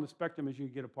far on the spectrum as you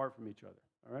could get apart from each other,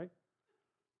 all right?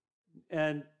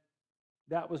 And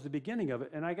that was the beginning of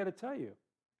it. And I got to tell you,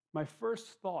 my first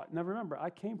thought, now remember, I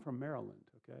came from Maryland,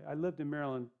 okay? I lived in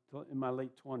Maryland in my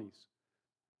late 20s.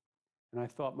 And I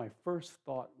thought my first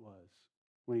thought was,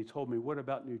 when he told me, what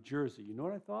about New Jersey? You know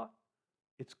what I thought?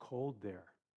 It's cold there.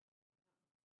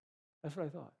 That's what I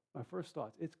thought. My first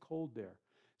thought, it's cold there.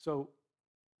 So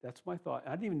that's my thought.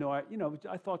 I didn't even know,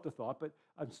 I thought the thought, but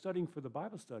I'm studying for the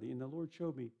Bible study, and the Lord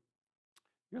showed me,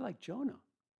 you're like Jonah.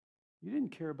 You didn't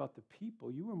care about the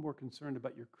people. You were more concerned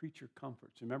about your creature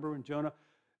comforts. Remember when Jonah,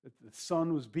 the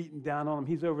sun was beating down on him?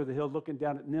 He's over the hill looking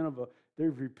down at Nineveh.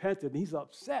 They've repented, and he's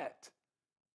upset.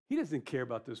 He doesn't care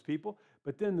about those people.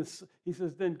 But then he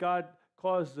says, then God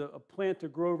caused a plant to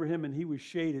grow over him, and he was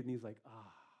shaded, and he's like,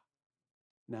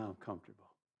 now I'm comfortable.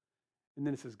 And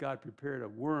then it says God prepared a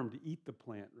worm to eat the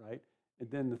plant, right?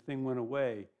 And then the thing went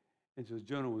away. And so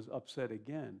Jonah was upset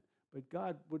again. But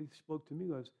God, what he spoke to me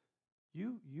was,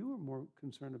 you were more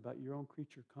concerned about your own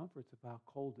creature comforts, of how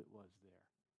cold it was there,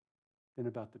 than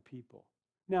about the people.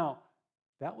 Now,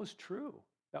 that was true.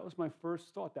 That was my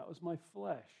first thought. That was my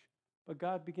flesh. But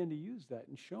God began to use that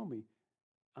and show me,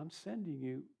 I'm sending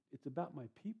you, it's about my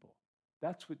people.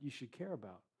 That's what you should care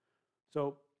about.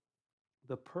 So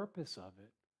the purpose of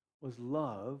it was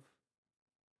love,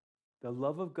 the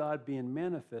love of God being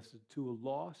manifested to a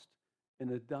lost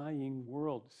and a dying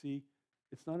world. See,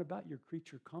 it's not about your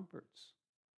creature comforts.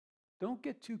 Don't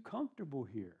get too comfortable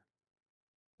here.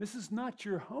 This is not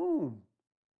your home.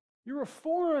 You're a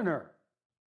foreigner.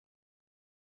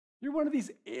 You're one of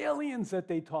these aliens that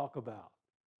they talk about.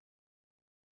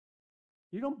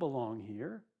 You don't belong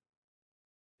here,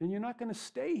 and you're not going to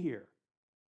stay here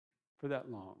for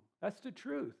that long. That's the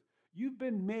truth. You've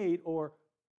been made or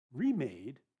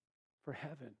remade for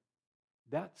heaven.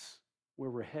 That's where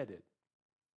we're headed.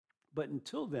 But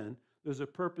until then, there's a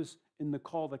purpose in the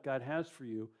call that God has for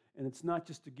you, and it's not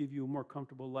just to give you a more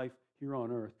comfortable life here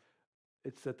on earth.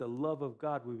 It's that the love of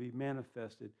God will be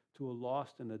manifested to a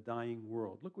lost and a dying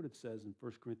world. Look what it says in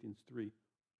 1 Corinthians 3,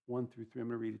 1 through 3. I'm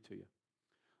going to read it to you.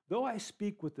 Though I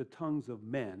speak with the tongues of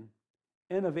men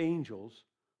and of angels,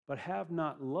 but have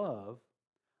not love,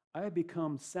 I have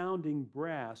become sounding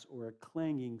brass or a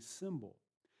clanging cymbal.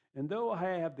 And though I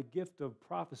have the gift of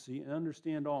prophecy and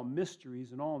understand all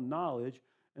mysteries and all knowledge,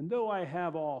 and though I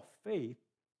have all faith,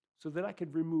 so that I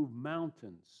could remove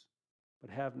mountains, but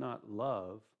have not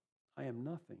love, I am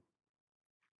nothing.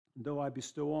 And though I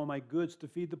bestow all my goods to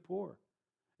feed the poor,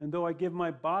 and though I give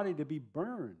my body to be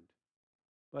burned,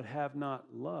 but have not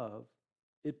love,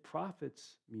 it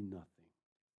profits me nothing.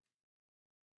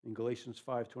 In Galatians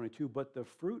 5:22, but the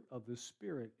fruit of the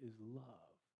Spirit is love.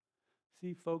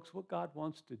 See, folks, what God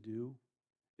wants to do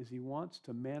is he wants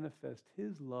to manifest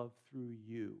his love through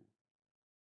you.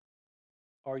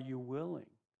 Are you willing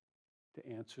to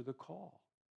answer the call?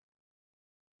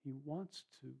 He wants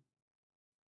to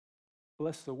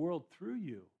bless the world through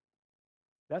you.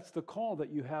 That's the call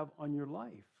that you have on your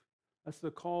life. That's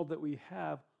the call that we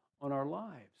have on our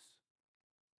lives.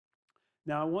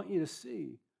 Now, I want you to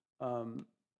see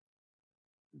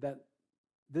that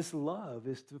this love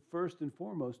is to first and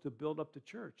foremost to build up the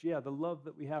church. Yeah, the love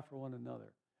that we have for one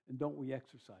another. And don't we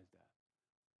exercise that?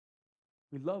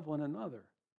 We love one another.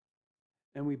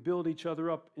 And we build each other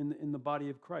up in the body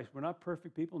of Christ. We're not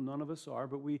perfect people, none of us are,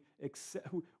 but we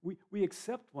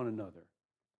accept one another.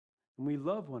 And we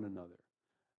love one another.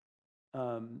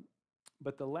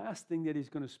 But the last thing that he's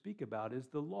going to speak about is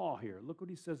the law here. Look what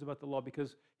he says about the law,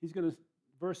 because he's going to,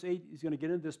 verse 8, he's going to get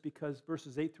into this because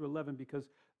verses 8 through 11, because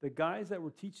the guys that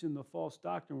were teaching the false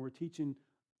doctrine were teaching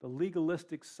the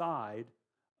legalistic side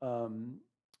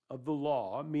of the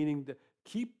law, meaning to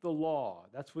keep the law.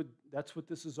 That's what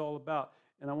this is all about.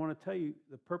 And I want to tell you,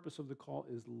 the purpose of the call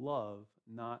is love,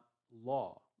 not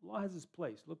law. Law has its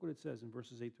place. Look what it says in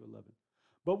verses 8 through 11.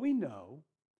 But we know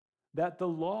that the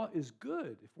law is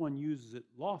good if one uses it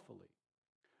lawfully,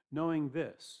 knowing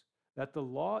this, that the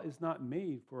law is not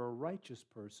made for a righteous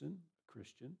person,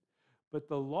 Christian, but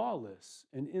the lawless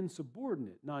and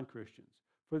insubordinate non-Christians,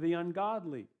 for the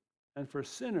ungodly and for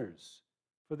sinners,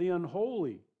 for the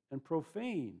unholy and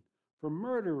profane, for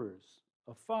murderers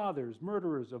of fathers,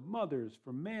 murderers of mothers,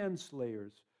 for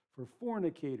manslayers, for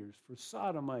fornicators, for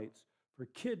sodomites, for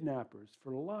kidnappers,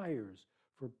 for liars,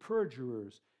 for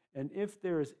perjurers, and if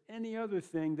there is any other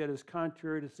thing that is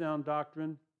contrary to sound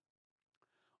doctrine,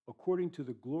 according to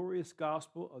the glorious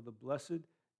gospel of the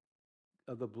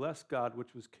blessed God,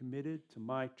 which was committed to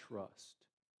my trust.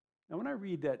 Now, when I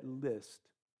read that list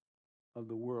of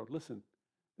the world, listen,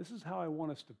 this is how I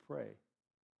want us to pray.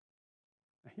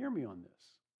 Now, hear me on this,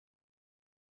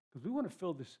 because we want to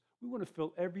fill this. We want to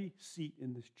fill every seat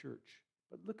in this church.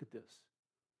 But look at this.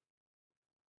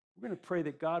 We're going to pray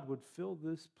that God would fill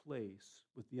this place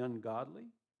with the ungodly,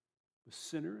 with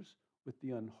sinners, with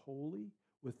the unholy,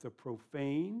 with the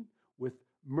profane, with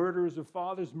murderers of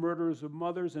fathers, murderers of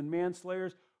mothers, and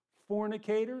manslayers,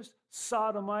 fornicators,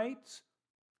 sodomites,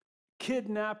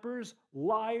 kidnappers,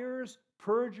 liars,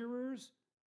 perjurers.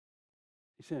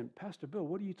 He's saying, Pastor Bill,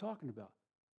 what are you talking about?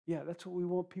 Yeah, that's what we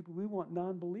want people. We want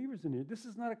non-believers in here. This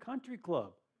is not a country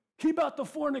club. Keep out the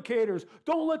fornicators.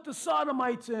 Don't let the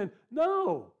sodomites in.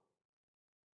 No.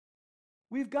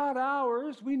 We've got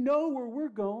ours. We know where we're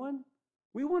going.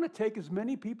 We want to take as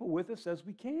many people with us as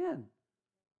we can.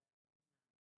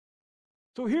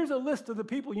 So here's a list of the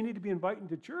people you need to be inviting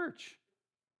to church.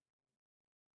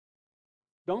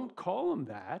 Don't call them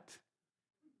that.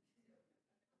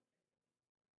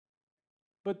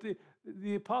 But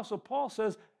the Apostle Paul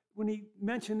says, when he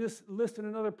mentioned this list in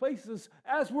another place, he says,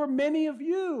 as were many of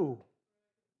you.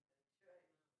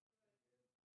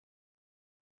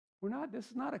 This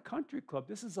is not a country club.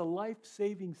 This is a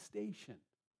life-saving station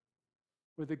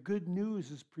where the good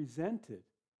news is presented,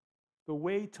 the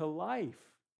way to life.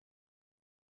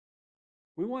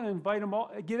 We want to invite them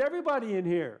all, get everybody in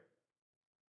here.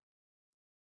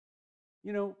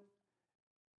 You know, I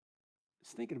was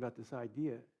thinking about this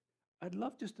idea. I'd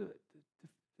love just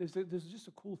there's just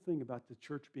a cool thing about the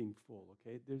church being full,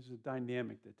 okay? There's a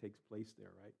dynamic that takes place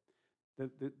there, right?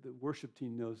 The worship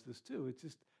team knows this too. It's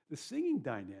just the singing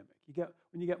dynamic.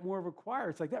 When you get more of a choir,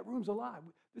 it's like that room's alive.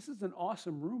 This is an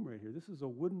awesome room right here. This is a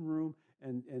wooden room,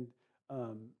 and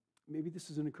maybe this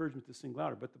is an encouragement to sing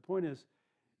louder. But the point is,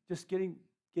 just getting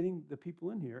the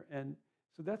people in here, and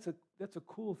so that's a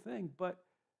cool thing. But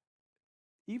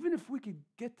even if we could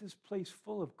get this place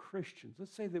full of Christians,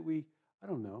 let's say that we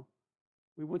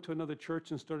went to another church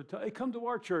and started telling, hey, come to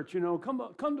our church,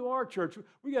 come to our church.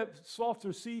 We got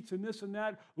softer seats and this and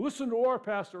that. Listen to our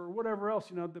pastor or whatever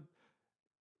else,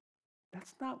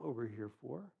 that's not what we're here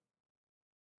for.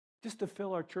 Just to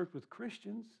fill our church with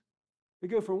Christians. They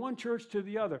go from one church to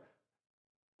the other.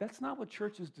 That's not what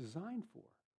church is designed for.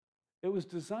 It was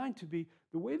designed to be,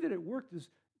 the way that it worked is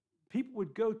people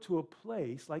would go to a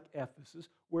place like Ephesus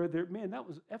where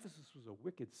Ephesus was a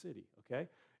wicked city, okay?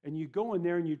 And you'd go in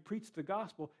there and you'd preach the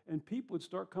gospel and people would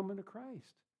start coming to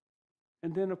Christ.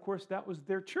 And then, of course, that was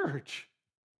their church,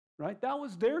 right? That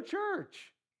was their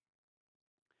church.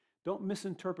 Don't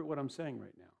misinterpret what I'm saying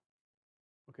right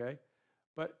now, okay?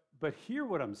 But hear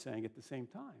what I'm saying at the same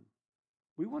time.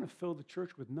 We want to fill the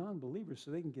church with non-believers so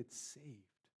they can get saved.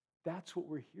 That's what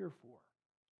we're here for,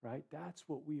 right? That's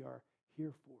what we are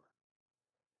here for.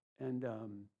 And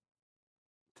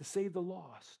to save the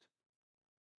lost,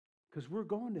 because we're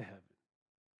going to heaven.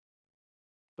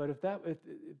 But if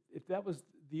that was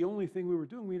the only thing we were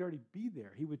doing, we'd already be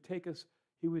there. He would take us.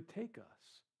 He would take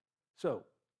us. So,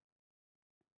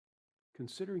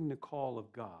 considering the call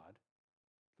of God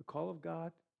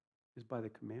is by the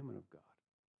commandment of God.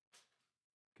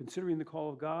 Considering the call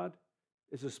of God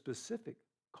is a specific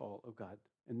call of God,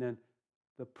 and then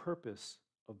the purpose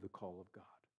of the call of God.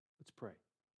 Let's pray.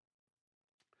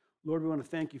 Lord, we want to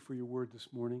thank you for your word this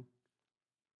morning.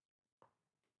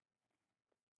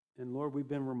 And Lord, we've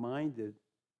been reminded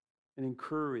and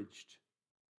encouraged,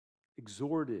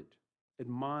 exhorted,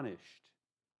 admonished,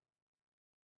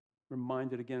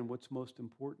 reminded again what's most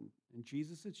important. And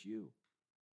Jesus, it's you.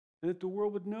 And that the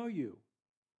world would know you.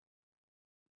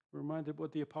 We're reminded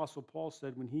what the Apostle Paul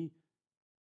said when he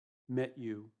met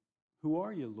you. Who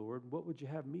are you, Lord? What would you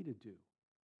have me to do?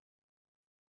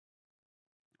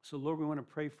 So, Lord, we want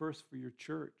to pray first for your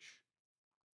church,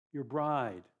 your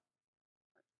bride,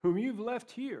 whom you've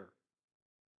left here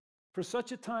for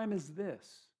such a time as this,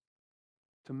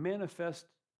 to manifest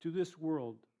to this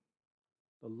world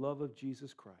the love of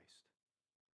Jesus Christ.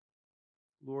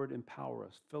 Lord, empower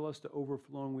us. Fill us to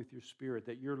overflowing with your Spirit,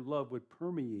 that your love would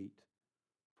permeate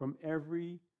from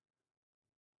every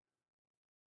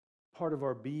part of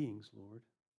our beings, Lord.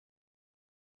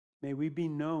 May we be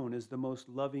known as the most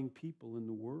loving people in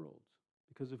the world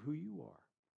because of who you are.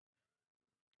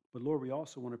 But Lord, we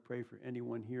also want to pray for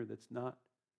anyone here that's not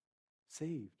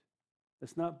saved,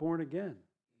 that's not born again.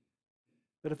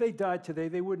 That if they died today,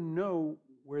 they wouldn't know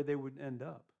where they would end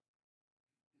up.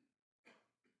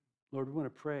 Lord, we want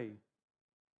to pray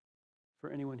for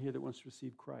anyone here that wants to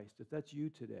receive Christ. If that's you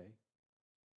today,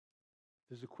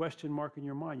 there's a question mark in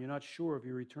your mind. You're not sure of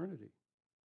your eternity.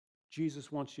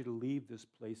 Jesus wants you to leave this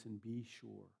place and be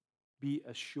sure, be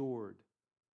assured.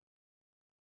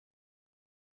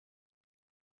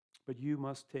 But you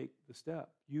must take the step.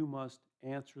 You must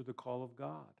answer the call of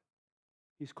God.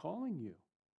 He's calling you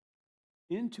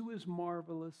into his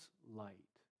marvelous light.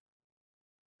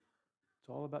 It's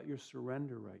all about your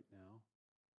surrender right now.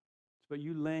 It's about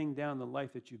you laying down the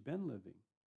life that you've been living.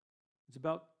 It's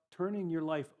about turning your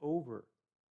life over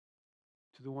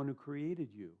to the one who created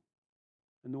you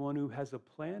and the one who has a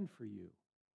plan for you.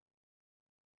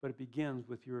 But it begins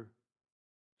with your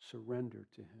surrender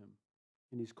to him.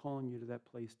 And he's calling you to that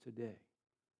place today.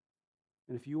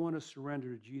 And if you want to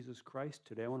surrender to Jesus Christ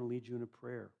today, I want to lead you in a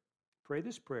prayer. Pray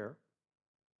this prayer.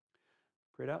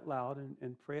 Pray it out loud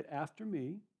and pray it after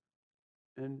me.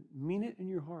 And mean it in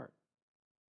your heart.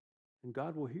 And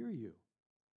God will hear you.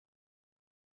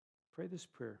 Pray this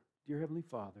prayer. Dear Heavenly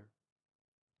Father,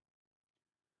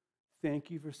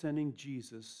 thank you for sending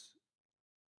Jesus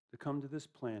to come to this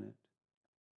planet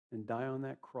and die on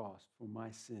that cross for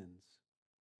my sins.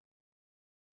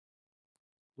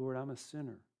 Lord, I'm a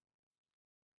sinner.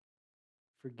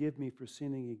 Forgive me for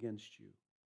sinning against you.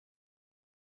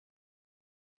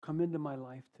 Come into my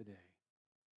life today.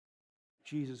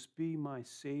 Jesus, be my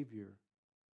Savior,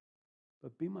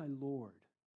 but be my Lord.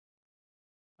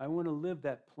 I want to live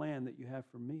that plan that you have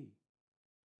for me.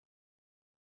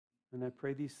 And I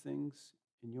pray these things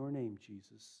in your name,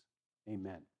 Jesus.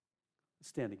 Amen. Let's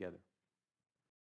stand together.